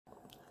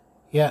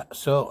Yeah,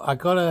 so I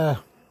got a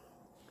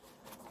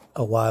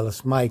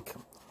wireless mic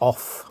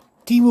off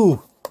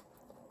Temu,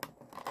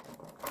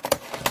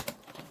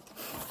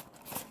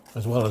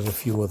 as well as a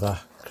few other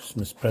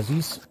Christmas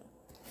presents.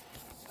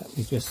 Let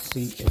me just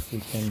see if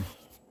we can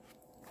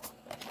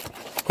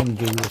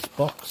undo this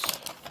box.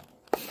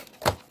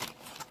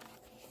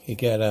 You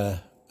get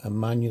a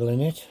manual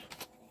in it,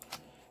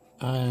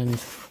 and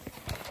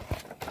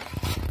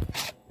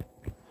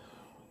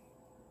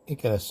you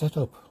get a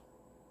setup.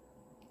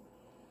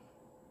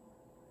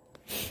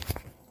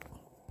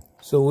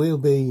 So we'll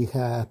be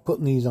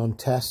putting these on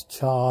test,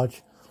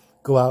 charge,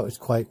 go out, it's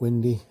quite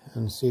windy,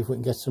 and see if we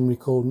can get some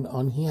recording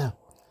on here.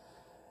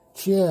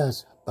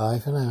 Cheers, bye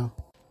for now.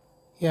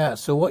 Yeah,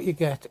 so what you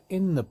get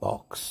in the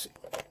box,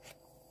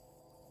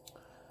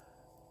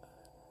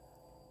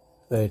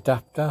 the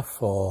adapter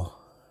for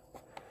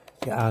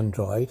your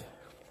Android,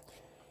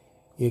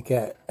 you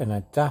get an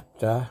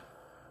adapter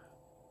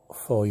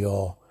for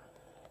your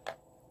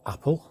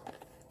Apple,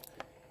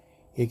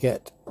 you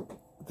get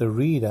the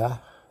reader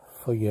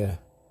for your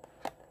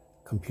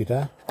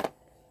computer,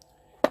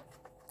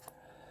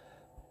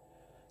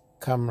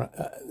 camera,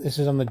 this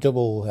is on the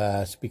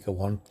double speaker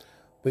one,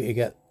 but you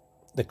get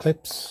the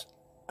clips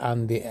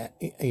and the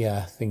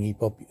thingy,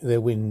 but the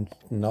wind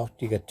knot,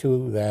 you get two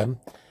of them,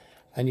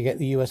 and you get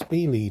the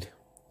USB lead.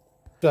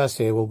 So as I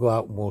say, we'll go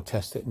out and we'll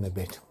test it in a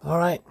bit. All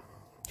right,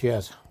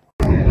 cheers.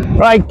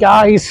 Right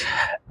guys,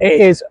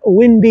 it is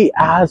windy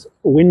as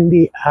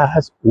windy,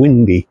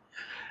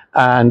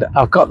 and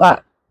I've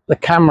got the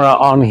camera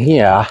on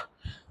here,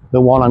 the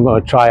one I'm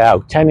going to try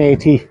out,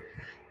 1080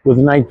 with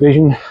night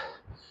vision.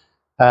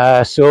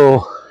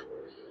 So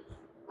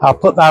I'll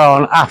put that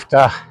on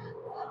after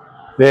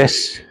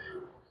this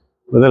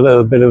with a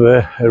little bit of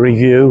a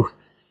review.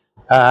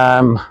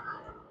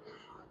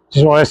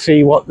 Just want to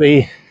see what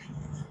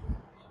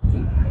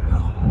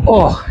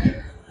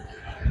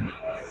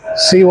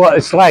see what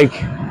it's like,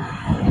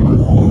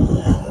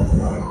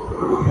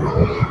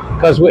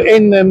 because we're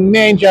in the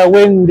major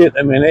wind at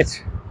the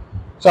minute.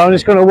 So I'm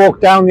just going to walk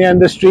down the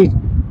end of the street,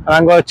 and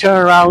I'm going to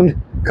turn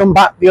around, come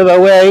back the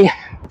other way.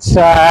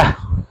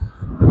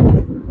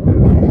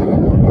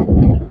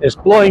 It's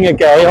blowing a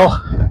gale,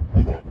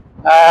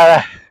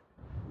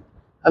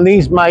 and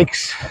these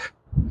mics,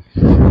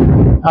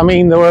 I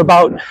mean, they were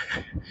about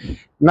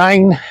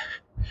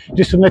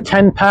just under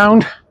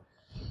 £10,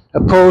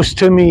 opposed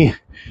to me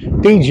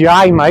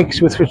DJI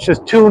mics, which is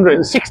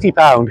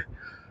 £260.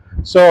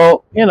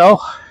 So, you know,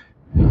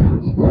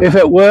 if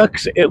it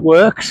works, it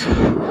works.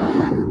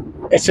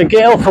 It's a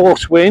gale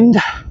force wind.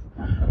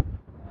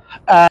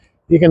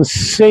 You can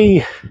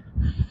see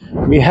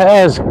my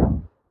hair's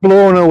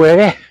blown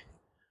away.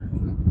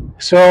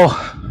 So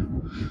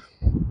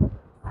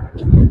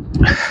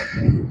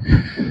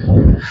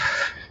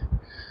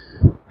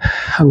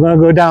I'm going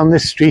to go down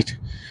this street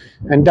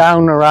and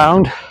down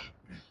around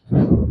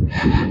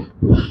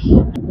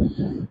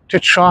to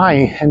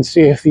try and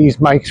see if these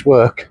mics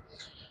work.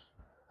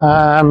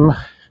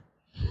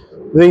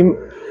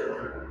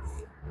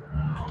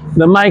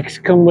 The mics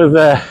come with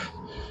a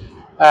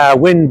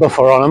wind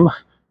buffer on them,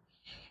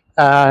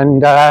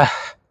 and the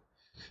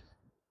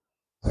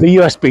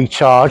USB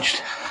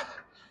charged.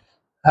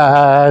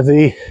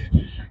 The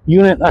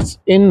unit that's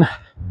in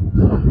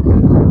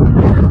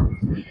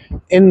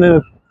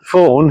the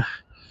phone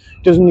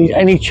doesn't need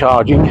any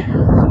charging,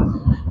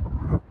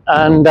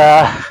 and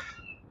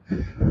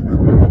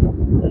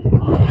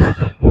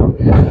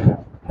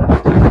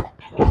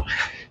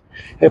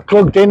it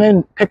plugged in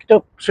and picked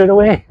up straight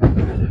away.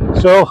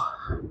 So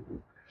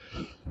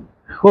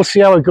we'll see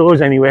how it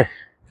goes anyway.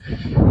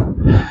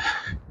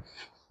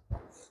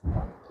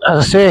 As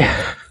I say,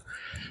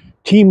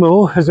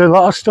 Temo has a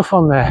lot of stuff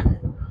on there.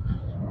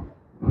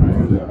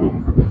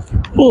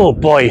 Oh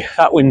boy,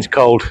 that wind's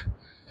cold.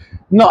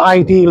 Not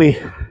ideally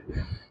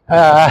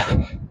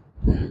for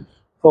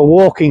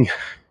walking,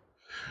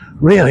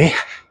 really.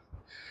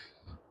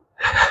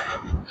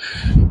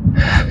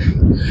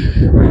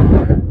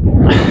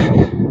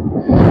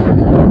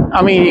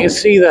 I mean, you can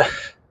see the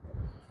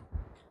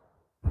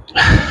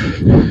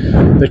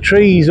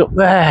trees up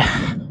there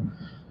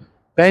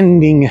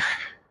bending,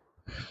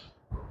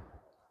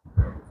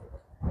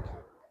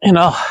 you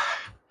know.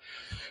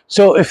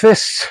 So if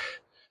this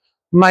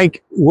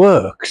mic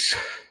works,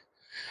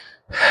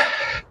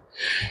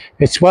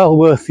 it's well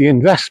worth the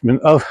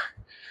investment of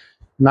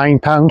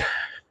 £9. I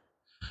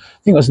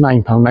think it was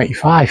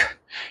 £9.95.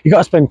 You got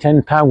to spend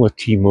 £10 with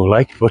Temo,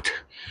 like, but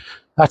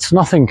that's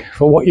nothing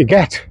for what you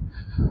get.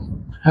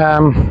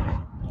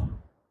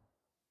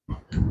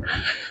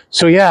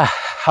 So yeah,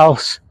 I'll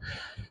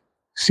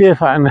see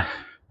if I can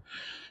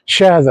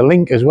share the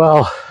link as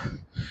well.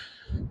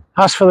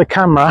 As for the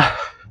camera,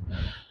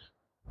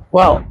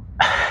 well,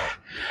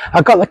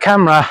 I got the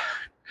camera.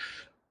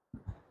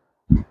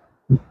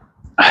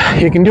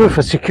 You can do it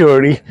for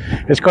security.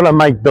 It's got a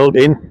mic built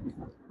in.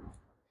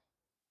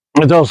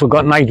 It's also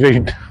got night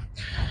vision.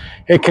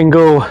 It can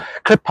go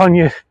clip on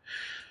your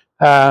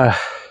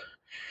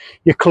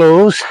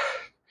clothes.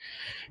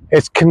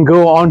 It can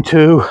go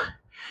onto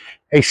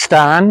a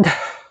stand.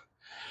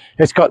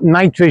 It's got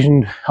night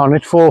vision on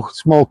it, 4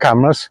 small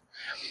cameras,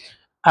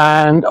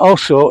 and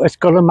also it's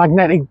got a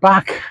magnetic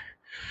back.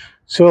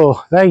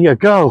 So there you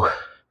go,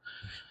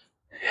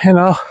 you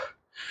know,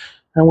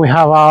 and we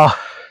have our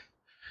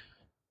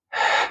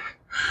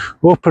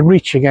open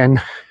reach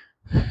again.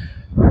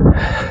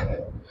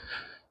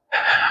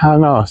 Oh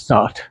no, it's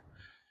not,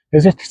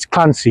 is it? It's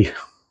Clancy.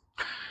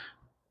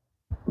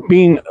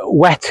 Being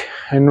wet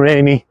and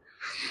rainy,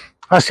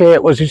 I say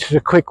it was just a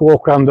quick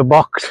walk around the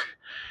box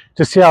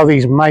to see how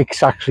these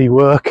mics actually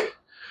work,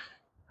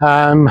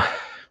 and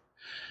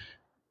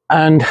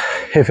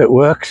if it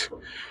works,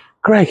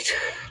 great.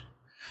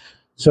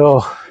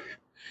 So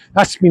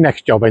that's my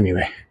next job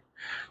anyway.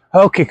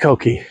 Okie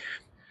dokie,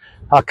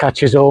 I'll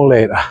catch you all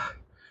later.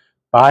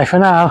 Bye for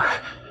now.